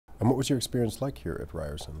And what was your experience like here at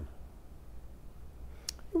Ryerson?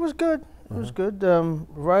 It was good. It was good.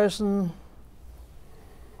 Ryerson,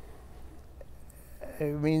 I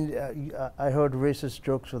mean, I heard racist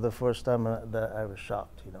jokes for the first time that I was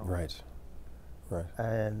shocked, you know. Right. Right.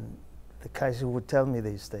 And the guys who would tell me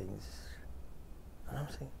these things, and I'm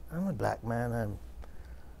saying, I'm a black man, I'm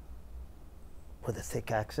with a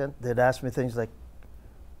thick accent. They'd ask me things like,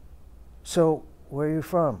 so where are you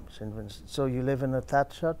from, St. Vincent? So you live in a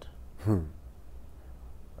thatch hut?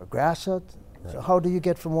 A grass hut? Right. So how do you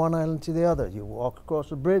get from one island to the other? You walk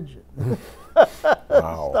across a bridge.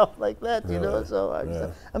 Wow. Stuff like that, Really? you know. So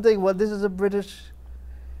I'm thinking, well, this is a British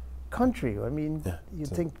country. I mean, you'd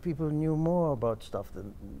think people knew more about stuff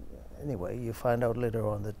than. Anyway, you find out later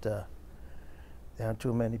on that there aren't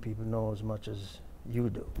too many people know as much as you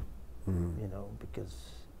do. You know, because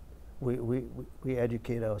we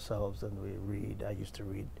educate ourselves and we read. I used to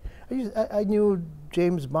read. I knew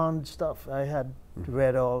James Bond stuff. I had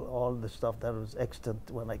read all the stuff that was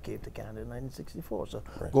extant when I came to Canada in 1964. So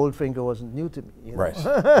Goldfinger wasn't new to me. You know? Right.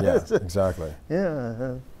 Yeah. Exactly.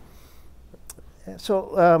 Yeah.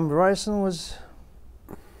 So Ryerson was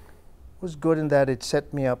good in that it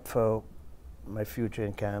set me up for my future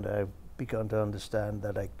in Canada. I've begun to understand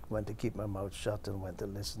that I went to keep my mouth shut and went to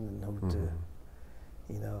listen and who to,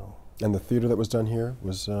 you know. And the theater that was done here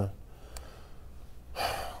was, what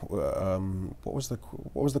was the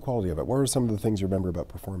quality of it? What were some of the things you remember about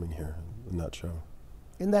performing here in that show?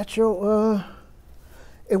 In that show,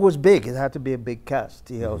 it was big. It had to be a big cast.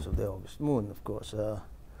 Tea House of the August Moon, of course,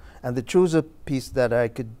 and the choose a piece that I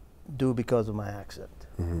could do because of my accent.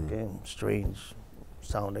 Okay, strange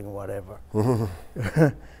sounding, whatever.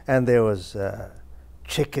 And there was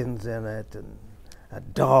chickens in it and a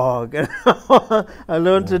dog. I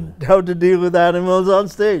learned how to deal with animals on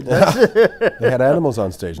stage. They had animals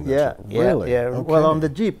on stage in that show? Really? Yeah. Okay. Well, on the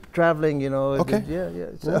Jeep, traveling, you know. Okay.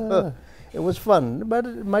 So it was fun. But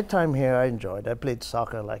my time here, I enjoyed. I played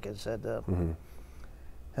soccer, like I said.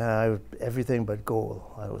 Everything but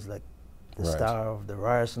goal. I was like the star of the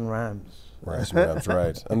Ryerson Rams. Ryerson Rams,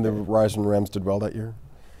 right. And the Ryerson Rams did well that year?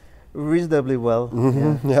 Reasonably well.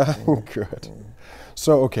 Yeah, good.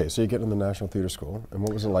 So, okay, so you get in the National Theatre School, and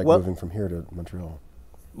what was it like moving from here to Montreal?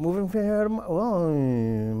 Moving from here to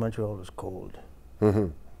Montreal was cold.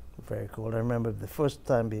 Very cold. I remember the first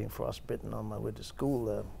time being frostbitten on my way to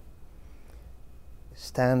school,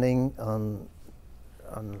 standing on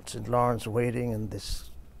St. Lawrence waiting, and this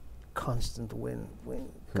constant wind.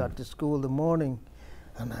 Got to school in the morning,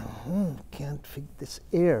 and I can't figure this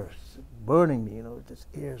air is burning me. You know, this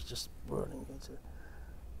air is just burning me.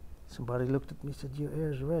 Somebody looked at me and said, "Your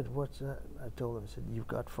air is red. What's that?" I told him, I said, "You've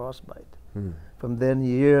got frostbite." From then,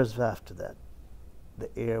 years after that, the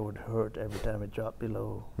air would hurt every time it dropped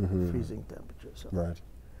below freezing temperature. So. Right.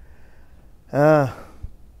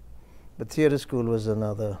 But theatre school was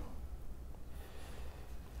another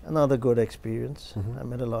good experience. I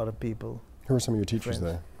met a lot of people. Who were some of your teachers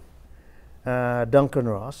there? Duncan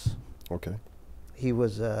Ross. Okay. He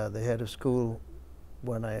was the head of school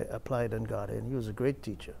when I applied and got in. He was a great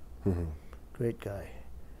teacher. Great guy.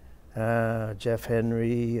 Jeff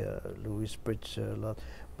Henry, Louis Spritzer, a lot.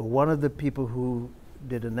 But one of the people who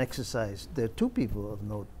did an exercise, there are two people of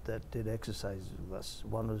note that did exercise with us.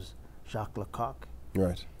 One was Jacques Lecoq.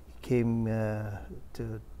 Right. He came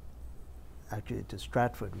actually to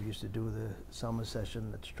Stratford. We used to do the summer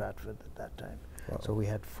session at Stratford at that time. Wow. So we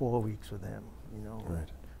had 4 weeks with him, you know.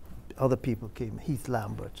 Right. Other people came. Heath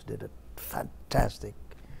Lambert did a fantastic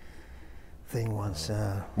thing once.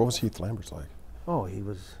 What was Heath Lambert like? Oh, he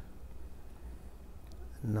was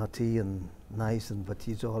nutty and nice, but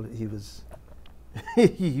he was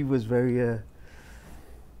he was very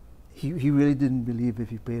he really didn't believe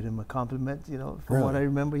if you paid him a compliment, you know. From what I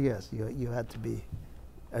remember, yes, you had to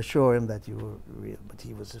assure him that you were real. But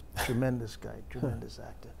he was a tremendous guy, tremendous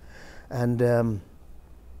actor. And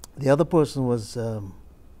the other person was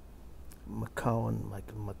Michael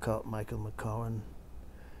McCowan.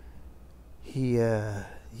 He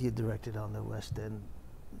had directed on the West End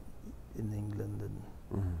in England and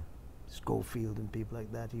Schofield and people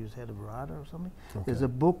like that. He was head of RADA or something. Okay. There's a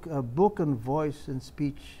book on voice and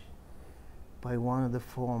speech by one of the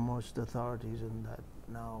foremost authorities in that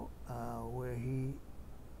now, where he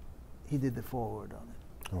did the foreword on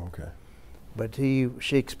it. Oh, okay. But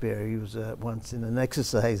Shakespeare, he was once in an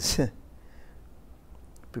exercise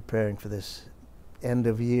preparing for this end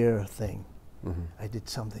of year thing. I did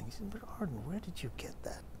something. He said, "But Ardon, where did you get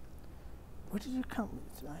that? Where did you come?"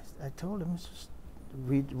 I told him, just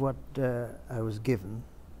read what I was given.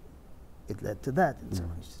 It led to that. And so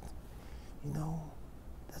he said, "You know,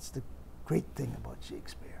 that's the great thing about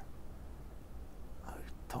Shakespeare.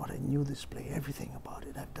 thought I knew this play, everything about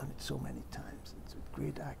it. I've done it so many times. It's with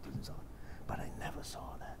great actors and so on. But I never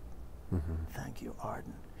saw that. Thank you,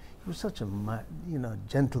 Ardon. He was such a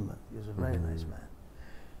gentleman. He was a very nice man.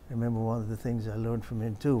 I remember one of the things I learned from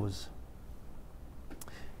him too was,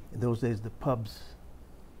 in those days the pubs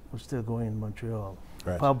were still going in Montreal.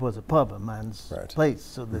 Right. Pub was a pub, a man's place,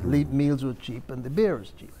 so the meals were cheap and the beer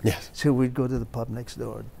was cheap. Yes. So we'd go to the pub next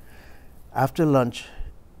door. After lunch,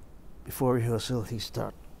 before rehearsal, he'd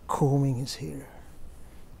start combing his hair.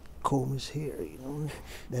 Comb his hair,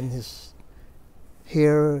 Then his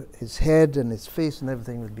hair, his head and his face and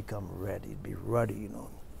everything would become red. He'd be ruddy,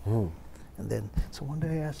 And then, so one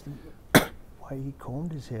day I asked him why he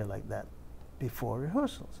combed his hair like that before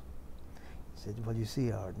rehearsals. He said, well, you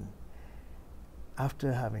see, Ardon,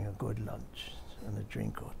 after having a good lunch and a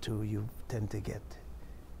drink or two, you tend to get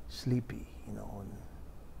sleepy, and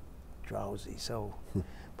drowsy. So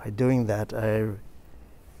by doing that, I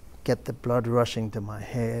get the blood rushing to my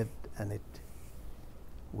head and it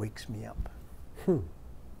wakes me up.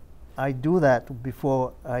 I do that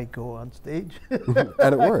before I go on stage.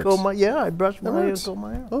 And it works? I brush my hair and comb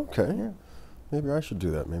my hair. Okay. Yeah. Maybe I should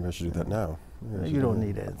do that. Maybe I should do that now. You don't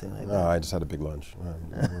need anything like that. No, I just had a big lunch.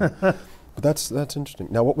 But that's interesting.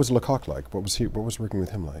 Now, what was Lecoq like? What was working with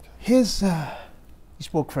him like? He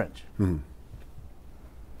spoke French.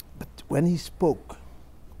 But when he spoke,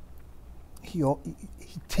 he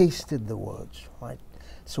tasted the words, right?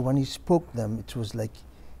 So when he spoke them, it was like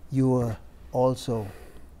you were also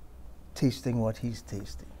tasting what he's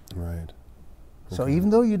tasting. Right. So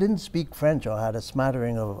even though you didn't speak French or had a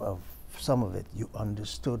smattering of some of it, you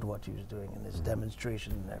understood what he was doing in his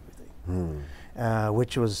demonstration and everything,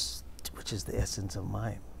 which is the essence of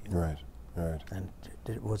mime. Right. Right. And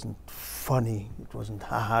it wasn't funny. It wasn't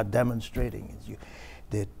ha-ha demonstrating.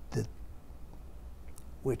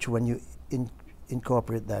 Which when you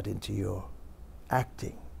incorporate that into your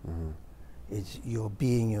acting, you're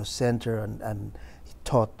being your center, and he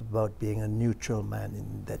taught about being a neutral man,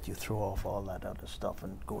 in that you throw off all that other stuff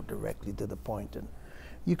and go directly to the point. And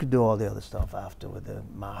you could do all the other stuff after with the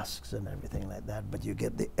masks and everything like that, but you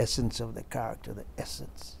get the essence of the character, the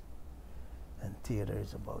essence. And theater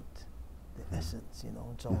is about the essence,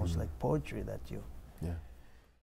 It's almost like poetry that you